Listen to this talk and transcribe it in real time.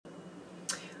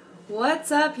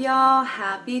What's up, y'all?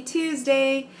 Happy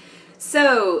Tuesday.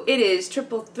 So it is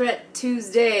Triple Threat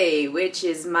Tuesday, which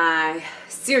is my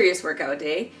serious workout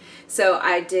day. So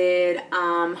I did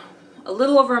a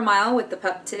little over a mile with the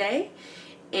pup today,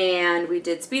 and we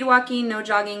did speed walking, no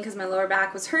jogging because my lower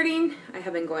back was hurting. I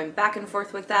have been going back and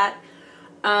forth with that.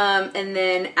 And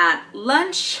then at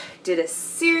lunch, did a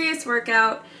serious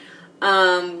workout.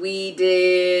 We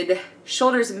did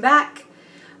shoulders and back.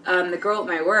 The girl at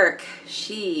my work,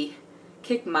 she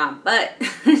kicked my butt.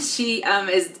 She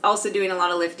is also doing a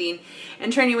lot of lifting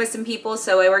and training with some people,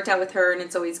 so I worked out with her, and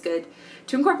it's always good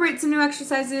to incorporate some new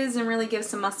exercises and really give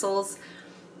some muscles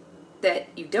that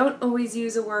you don't always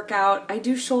use a workout. I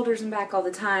do shoulders and back all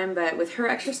the time, but with her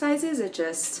exercises, it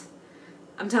just,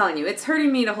 I'm telling you, it's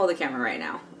hurting me to hold the camera right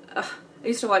now. Ugh. I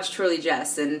used to watch Truly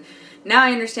Jess, and now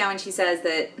I understand when she says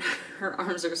that her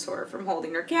arms are sore from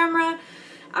holding her camera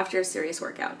after a serious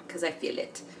workout, because I feel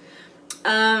it.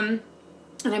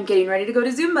 And I'm getting ready to go to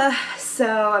Zumba,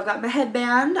 so I've got my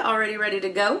headband already ready to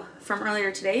go from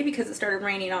earlier today because it started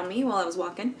raining on me while I was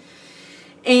walking.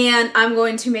 And I'm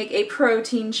going to make a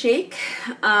protein shake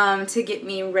to get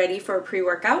me ready for a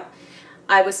pre-workout.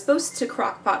 I was supposed to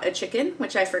crock pot a chicken,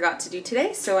 which I forgot to do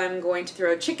today, so I'm going to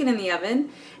throw a chicken in the oven,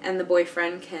 and the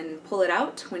boyfriend can pull it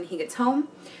out when he gets home.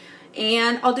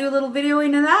 And I'll do a little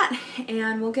videoing of that,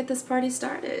 and we'll get this party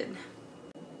started.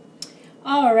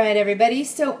 Alright, everybody,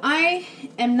 so I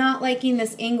am not liking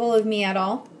this angle of me at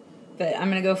all, but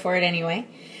I'm going to go for it anyway.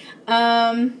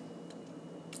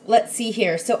 Let's see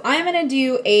here. So I'm going to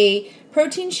do a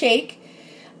protein shake.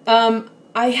 I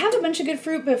have a bunch of good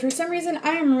fruit, but for some reason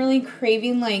I am really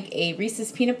craving like a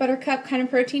Reese's Peanut Butter Cup kind of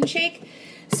protein shake.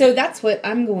 So that's what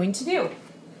I'm going to do.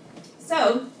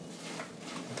 So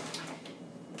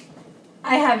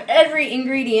I have every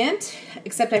ingredient,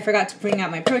 except I forgot to bring out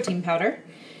my protein powder.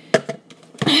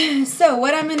 So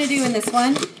what I'm going to do in this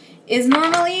one is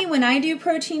normally when I do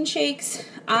protein shakes,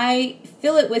 I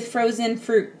fill it with frozen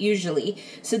fruit usually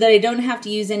so that I don't have to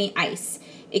use any ice.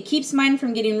 It keeps mine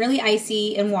from getting really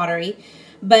icy and watery,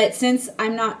 but since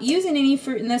I'm not using any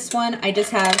fruit in this one, I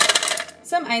just have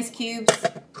some ice cubes.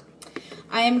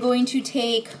 I am going to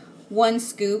take 1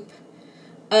 scoop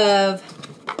of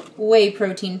whey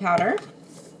protein powder.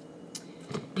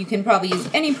 You can probably use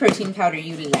any protein powder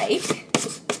you like.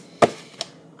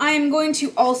 I am going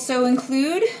to also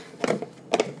include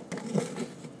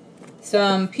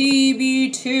some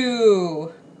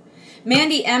PB2.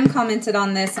 Mandy M commented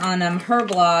on this on her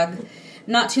blog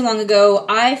not too long ago.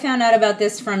 I found out about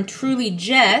this from Truly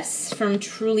Jess from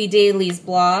Truly Daily's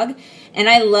blog, and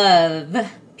I love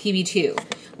PB2.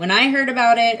 When I heard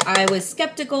about it, I was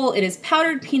skeptical. It is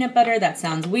powdered peanut butter. That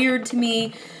sounds weird to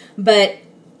me, but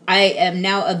I am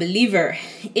now a believer.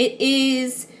 It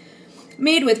is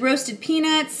made with roasted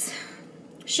peanuts,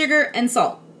 sugar, and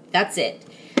salt. That's it.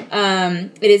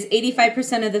 It is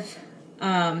 85% of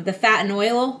the fat and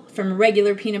oil from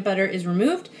regular peanut butter is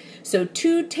removed. So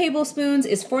 2 tablespoons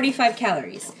is 45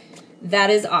 calories. That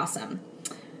is awesome.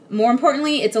 More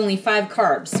importantly, it's only 5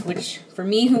 carbs, which for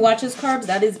me who watches carbs,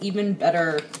 that is even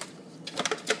better.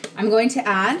 I'm going to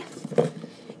add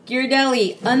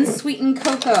Ghirardelli unsweetened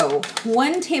cocoa.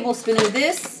 1 tablespoon of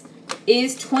this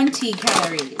is 20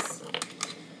 calories.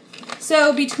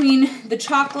 So between the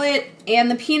chocolate and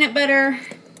the peanut butter,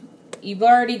 you've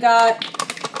already got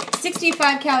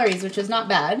 65 calories, which is not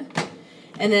bad.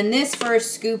 And then this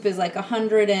first scoop is like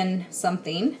 100 and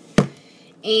something.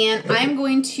 And I'm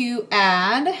going to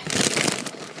add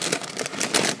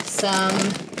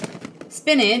some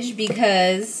spinach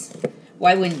because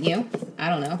why wouldn't you? I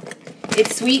don't know.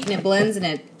 It's sweet and it blends,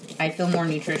 and I feel more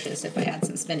nutritious if I add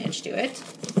some spinach to it.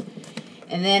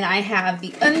 And then I have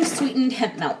the unsweetened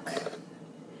hemp milk.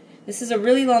 This is a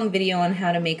really long video on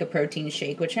how to make a protein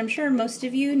shake, which I'm sure most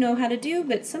of you know how to do,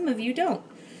 but some of you don't.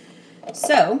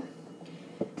 So,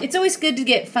 it's always good to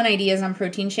get fun ideas on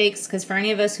protein shakes, because for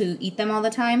any of us who eat them all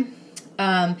the time,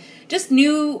 just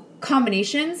new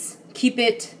combinations keep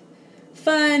it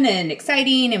fun and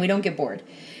exciting, and we don't get bored.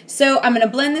 So, I'm going to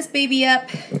blend this baby up.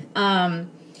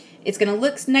 It's going to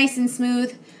look nice and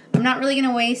smooth. I'm not really going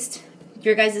to waste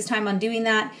your guys' time on doing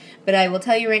that, but I will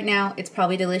tell you right now, it's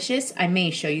probably delicious. I may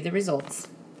show you the results.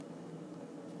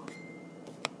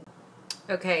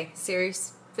 Okay,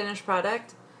 serious finished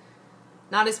product.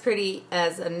 Not as pretty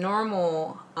as a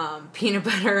normal peanut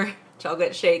butter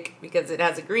chocolate shake because it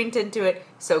has a green tint to it.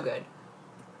 So good.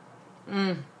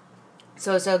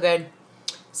 So good.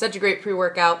 Such a great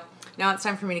pre-workout. Now it's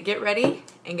time for me to get ready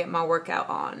and get my workout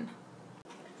on.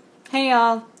 Hey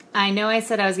y'all. I know I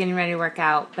said I was getting ready to work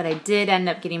out, but I did end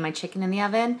up getting my chicken in the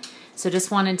oven. So just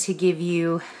wanted to give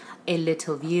you a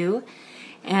little view.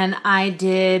 And I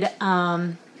did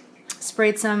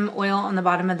sprayed some oil on the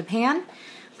bottom of the pan,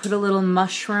 put a little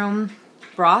mushroom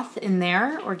broth in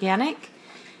there, organic.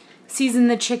 Season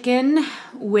the chicken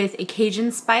with a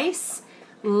Cajun spice,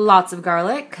 lots of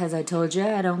garlic, because I told you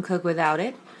I don't cook without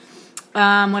it.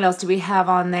 What else do we have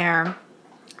on there?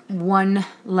 1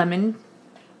 lemon,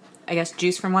 I guess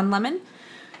juice from 1 lemon,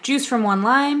 juice from 1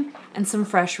 lime, and some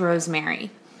fresh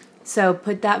rosemary. So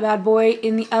put that bad boy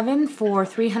in the oven for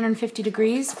 350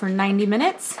 degrees for 90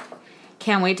 minutes.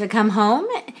 Can't wait to come home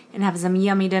and have some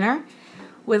yummy dinner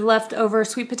with leftover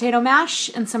sweet potato mash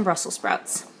and some Brussels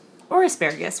sprouts. Or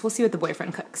asparagus. We'll see what the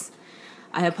boyfriend cooks.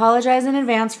 I apologize in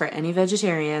advance for any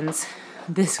vegetarians.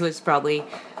 This was probably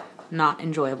not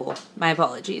enjoyable. My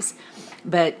apologies.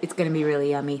 But it's going to be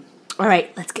really yummy.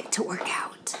 Alright, let's get to work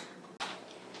out.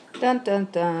 Dun dun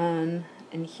dun.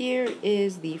 And here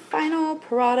is the final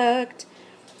product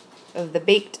of the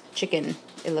baked chicken.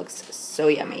 It looks so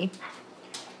yummy.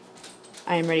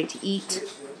 I am ready to eat.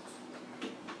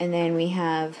 And then we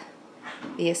have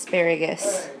the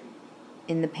asparagus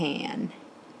in the pan,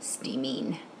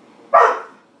 steaming.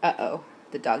 Uh-oh,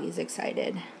 the doggy's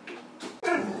excited.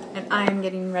 And I am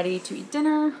getting ready to eat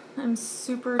dinner. I'm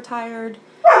super tired.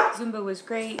 Zumba was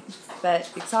great,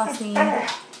 but exhausting.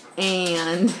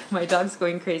 And my dog's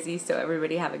going crazy, so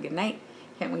everybody have a good night.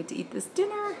 Can't wait to eat this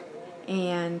dinner,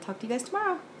 and talk to you guys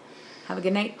tomorrow. Have a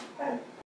good night.